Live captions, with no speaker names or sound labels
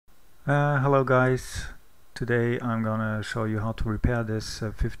Hello guys, today I'm gonna show you how to repair this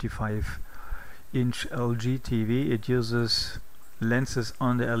 55-inch LG TV. It uses lenses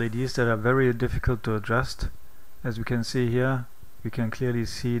on the LEDs that are very difficult to adjust. As we can see here, you can clearly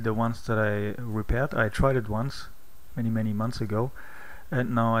see the ones that I repaired. I tried it once, many months ago,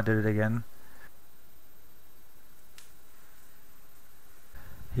 and now I did it again.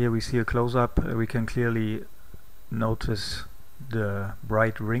 Here we see a close-up. We can clearly notice the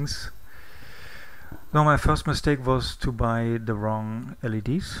bright rings. Now my first mistake was to buy the wrong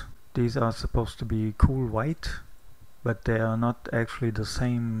LEDs. These are supposed to be cool white, but they are not actually the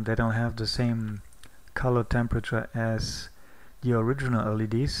same. They don't have the same color temperature as the original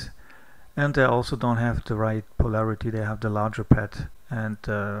LEDs, and they also don't have the right polarity. They have the larger pad and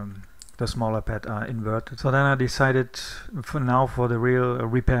the smaller pad are inverted. So then I decided, for the real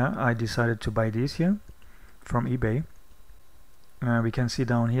repair, I decided to buy these here from eBay. We can see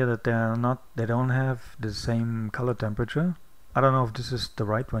down here that they don't have the same color temperature. I don't know if this is the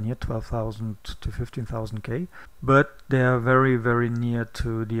right one here, 12,000 to 15,000 K, but they are very near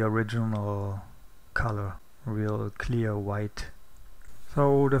to the original color, real clear white.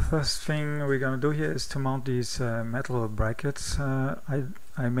 So the first thing we're gonna do here is to mount these metal brackets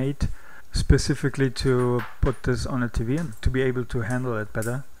I made specifically to put this on a TV and to be able to handle it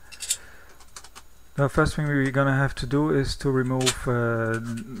better. The first thing we're gonna have to do is to remove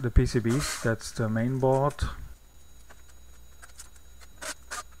the PCBs. That's the main board.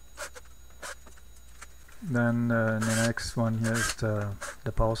 Then the next one here is the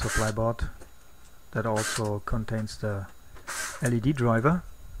power supply board that also contains the LED driver.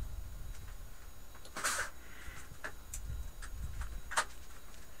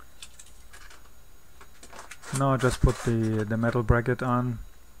 Now I just put the metal bracket on.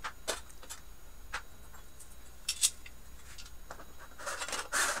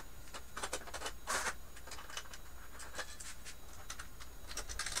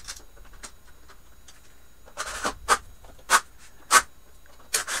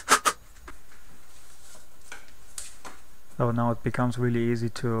 So now it becomes really easy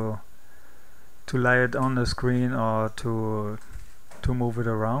to lay it on the screen or to move it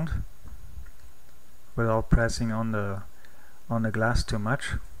around without pressing on the glass too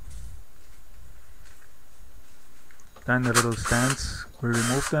much. Then the little stands, we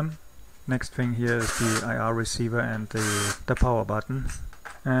remove them. Next thing here is the IR receiver and the power button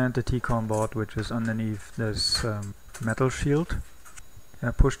and the T-con board, which is underneath this metal shield.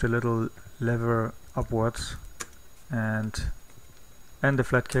 I push the little lever upwards and the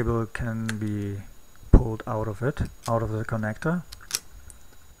flat cable can be pulled out of the connector,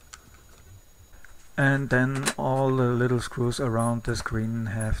 and then all the little screws around the screen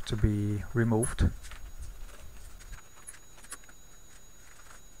have to be removed.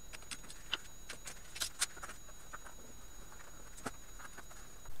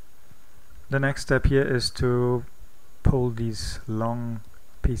 The next step here is to pull these long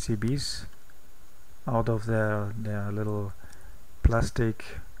PCBs out of their little plastic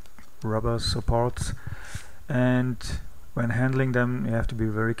rubber supports, and when handling them you have to be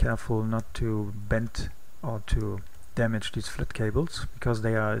very careful not to bend or to damage these flat cables because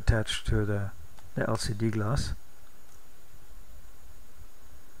they are attached to the LCD glass.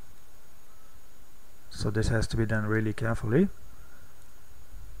 So this has to be done really carefully.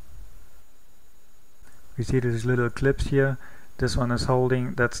 We see these little clips here. This one is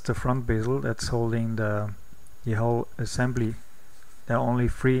holding, that's the front bezel, that's holding the whole assembly. There are only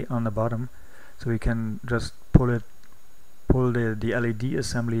 3 on the bottom, so we can just pull the LED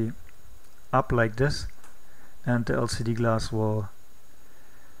assembly up like this, and the LCD glass will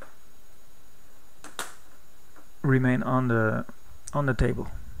remain on the table.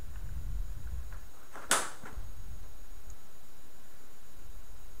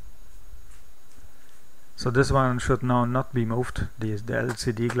 So this one should now not be moved. The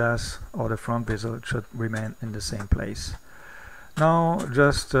LCD glass or the front bezel should remain in the same place. Now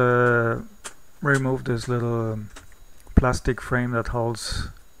just remove this little plastic frame that holds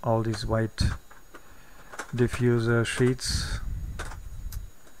all these white diffuser sheets.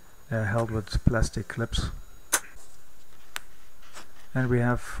 They're held with plastic clips. And we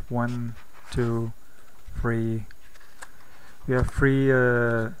have 1, 2, 3. We have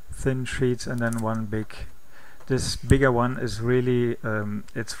 3 thin sheets and then 1 big. This bigger one is really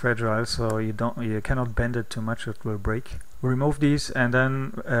it's fragile, so you cannot bend it too much, it will break. Remove these, and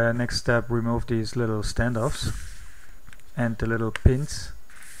then next step, remove these little standoffs and the little pins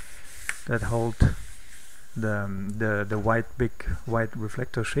that hold the big white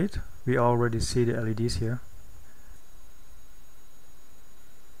reflector sheet. We already see the LEDs here.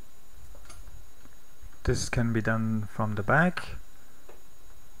 This can be done from the back,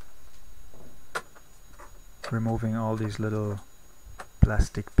 removing all these little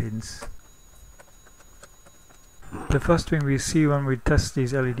plastic pins. The first thing we see when we test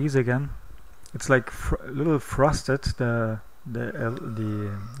these LEDs again, it's like a little frosted, the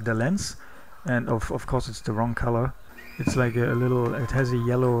lens, and of course it's the wrong color. It's like a little, it has a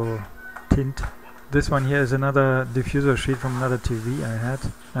yellow tint. This one here is another diffuser sheet from another TV I had,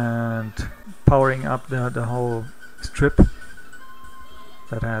 and powering up the whole strip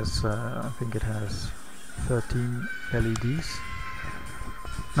that has I think it has 13 LEDs.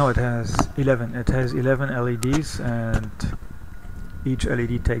 No, it has 11. It has 11 LEDs, and each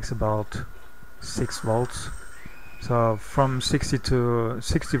LED takes about 6 volts. So from 60 to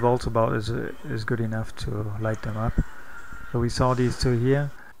 60 volts about is good enough to light them up. So we saw these two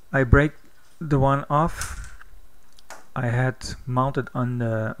here. I break the one off I had mounted on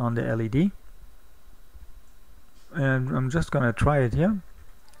the LED, and I'm just gonna try it here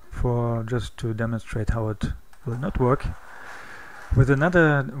for just to demonstrate how it will not work. With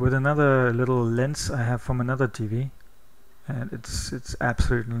another little lens I have from another TV, and it's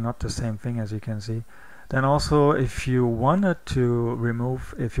absolutely not the same thing, as you can see. Then also, if you wanted to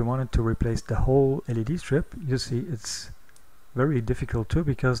replace the whole LED strip, you see it's very difficult too,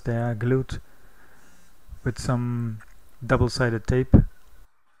 because they are glued with some double-sided tape.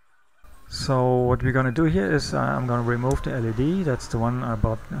 So what we're gonna do here is I'm gonna remove the LED. That's the one I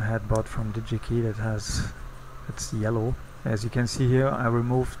had bought from DigiKey. It's yellow. As you can see here, I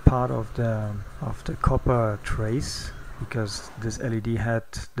removed part of the copper trace, because this LED had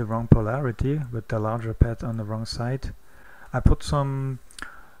the wrong polarity with the larger pad on the wrong side. I put some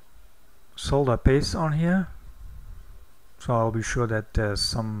solder paste on here, so I'll be sure that there's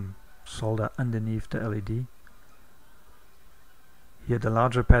some solder underneath the LED. Here the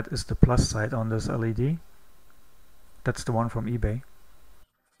larger pad is the plus side on this LED. That's the one from eBay.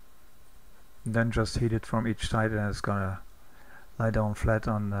 And then just heat it from each side, and it's gonna lie down flat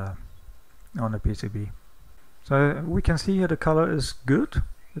on the PCB. So we can see here the color is good.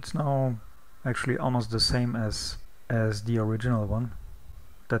 It's now actually almost the same as the original one.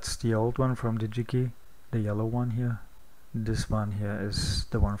 That's the old one from DigiKey, the yellow one here. This one here is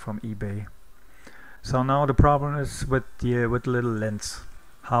the one from eBay. So now the problem is with the little lens,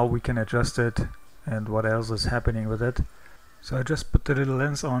 how we can adjust it and what else is happening with it. So I just put the little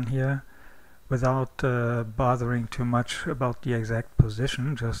lens on here without bothering too much about the exact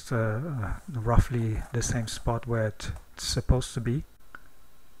position, just roughly the same spot where it's supposed to be.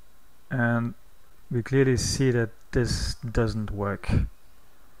 And we clearly see that this doesn't work.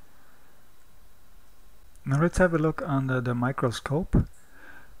 Now let's have a look under the microscope.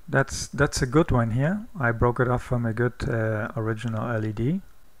 That's a good one here. I broke it off from a good original LED.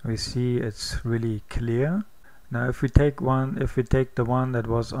 We see it's really clear. Now if we take the one that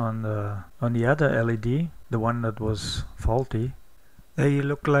was on the other LED, the one that was faulty, they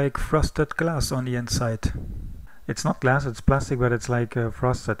look like frosted glass on the inside. It's not glass, it's plastic, but it's like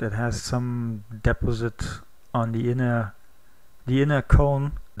frosted. It has some deposit on the inner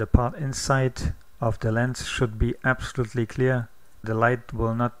cone. The part inside of the lens should be absolutely clear. The light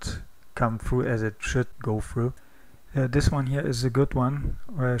will not come through as it should go through. This one here is a good one,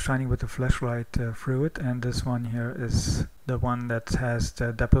 shining with the flashlight through it, and this one here is the one that has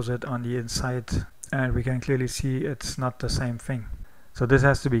the deposit on the inside, and we can clearly see it's not the same thing. So this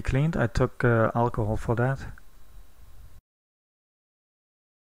has to be cleaned. I took alcohol for that.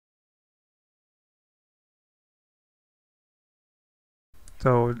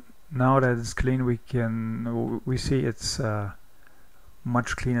 So now that it's clean, we see it's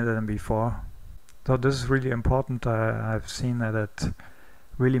much cleaner than before. So this is really important. I've seen that it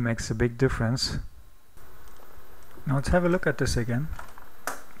really makes a big difference. Now let's have a look at this again.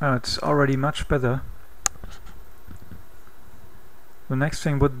 It's already much better. The next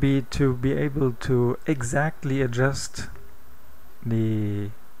thing would be to be able to exactly adjust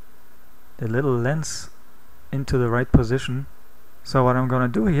the little lens into the right position. So what I'm gonna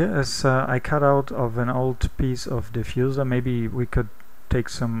do here is I cut out of an old piece of diffuser. Maybe we could take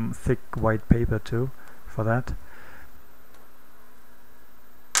some thick white paper too for that.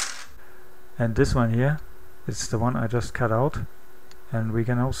 And this one here is the one I just cut out, and we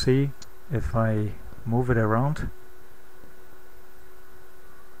can now see if I move it around.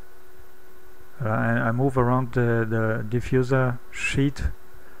 I move around the diffuser sheet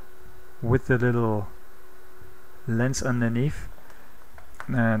with the little lens underneath,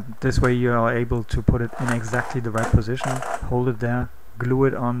 and this way you are able to put it in exactly the right position, hold it there, glue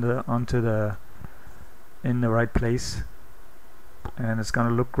it in the right place, and it's gonna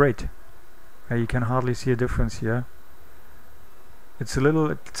look great. You can hardly see a difference here. It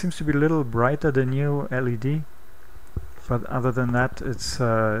seems to be a little brighter than new LED, but other than that, it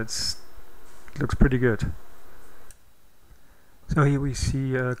looks pretty good. So here we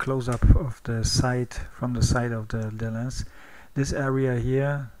see a close-up of the side, from the side of the lens. This area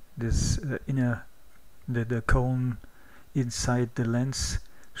here, this the cone inside the lens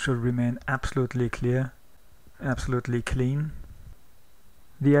should remain absolutely clear, absolutely clean.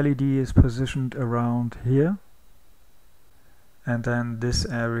 The LED is positioned around here, and then this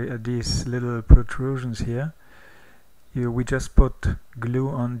area, these little protrusions here, we just put glue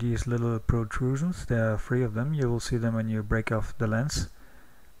on these little protrusions. There are 3 of them. You will see them when you break off the lens.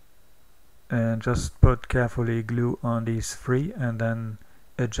 And just put carefully glue on these 3 and then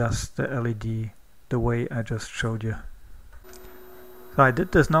adjust the LED the way I just showed you. So I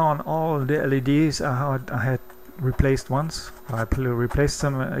did this now on all the LEDs I had replaced once. I replaced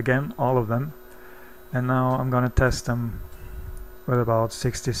them again, all of them. And now I'm gonna test them with about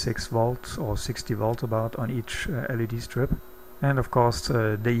 66 volts or 60 volts about on each LED strip. And of course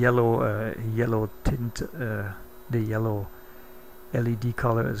the yellow tint, the yellow LED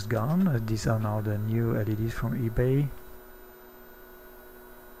color is gone. These are now the new LEDs from eBay.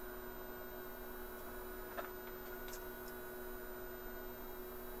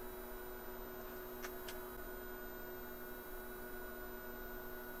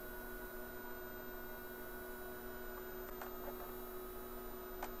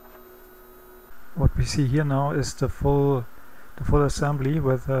 What we see here now is the full assembly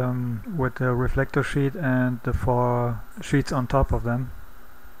with the reflector sheet and the 4 sheets on top of them.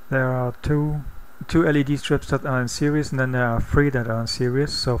 There are two LED strips that are in series, and then there are 3 that are in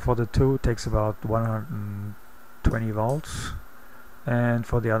series. So for the 2 it takes about 120 volts, and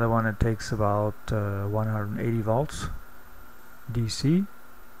for the other one it takes about 180 volts DC.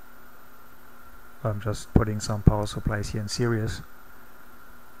 I'm just putting some power supplies here in series.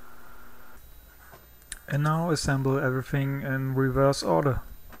 And now assemble everything in reverse order.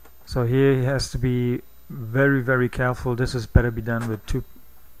 So here he has to be very careful. This is better be done with two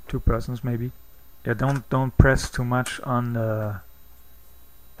persons maybe. Yeah, don't press too much on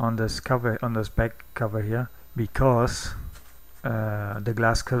this cover, on this back cover here, because the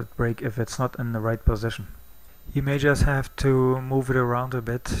glass could break if it's not in the right position. You may just have to move it around a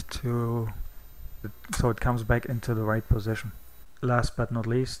bit so it comes back into the right position. Last but not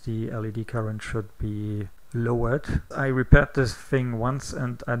least, the LED current should be lowered. I repaired this thing once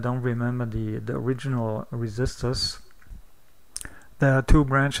and I don't remember the original resistors. There are 2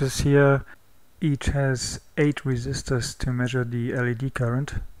 branches here. Each has 8 resistors to measure the LED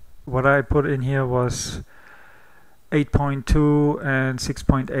current. What I put in here was 8.2 and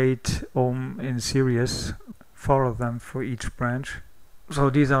 6.8 ohm in series, 4 of them for each branch. So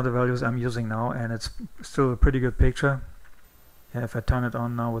these are the values I'm using now, and it's still a pretty good picture. Yeah, if I turn it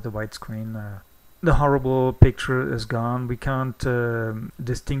on now with the widescreen, the horrible picture is gone. We can't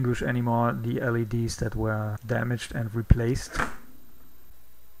distinguish anymore the LEDs that were damaged and replaced.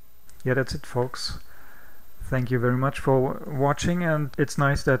 Yeah, that's it, folks. Thank you very much for watching, and it's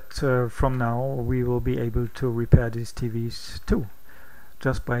nice that from now we will be able to repair these TVs too,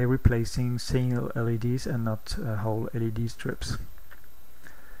 just by replacing single LEDs and not whole LED strips.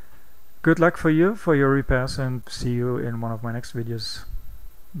 Good luck for you for your repairs, and see you in one of my next videos.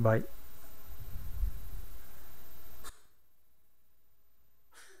 Bye.